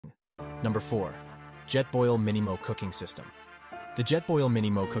Number 4. JetBoil Minimo Cooking System. The JetBoil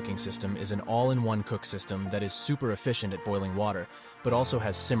Minimo Cooking System is an all-in-one cook system that is super efficient at boiling water, but also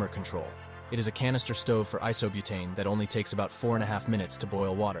has simmer control. It is a canister stove for isobutane that only takes about 4.5 minutes to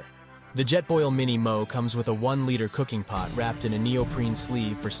boil water. The JetBoil Minimo comes with a 1-liter cooking pot wrapped in a neoprene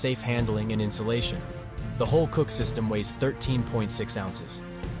sleeve for safe handling and insulation. The whole cook system weighs 13.6 ounces.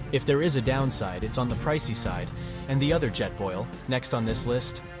 If there is a downside, it's on the pricey side, and the other JetBoil, next on this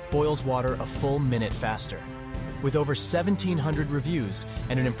list, boils water a full minute faster. With over 1,700 reviews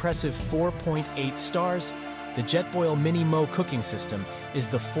and an impressive 4.8 stars, the JetBoil Minimo Cooking System is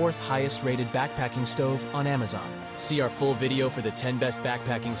the 4th highest rated backpacking stove on Amazon. See our full video for the 10 best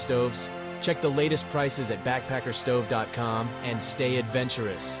backpacking stoves? Check the latest prices at backpackerstove.com and stay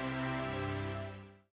adventurous.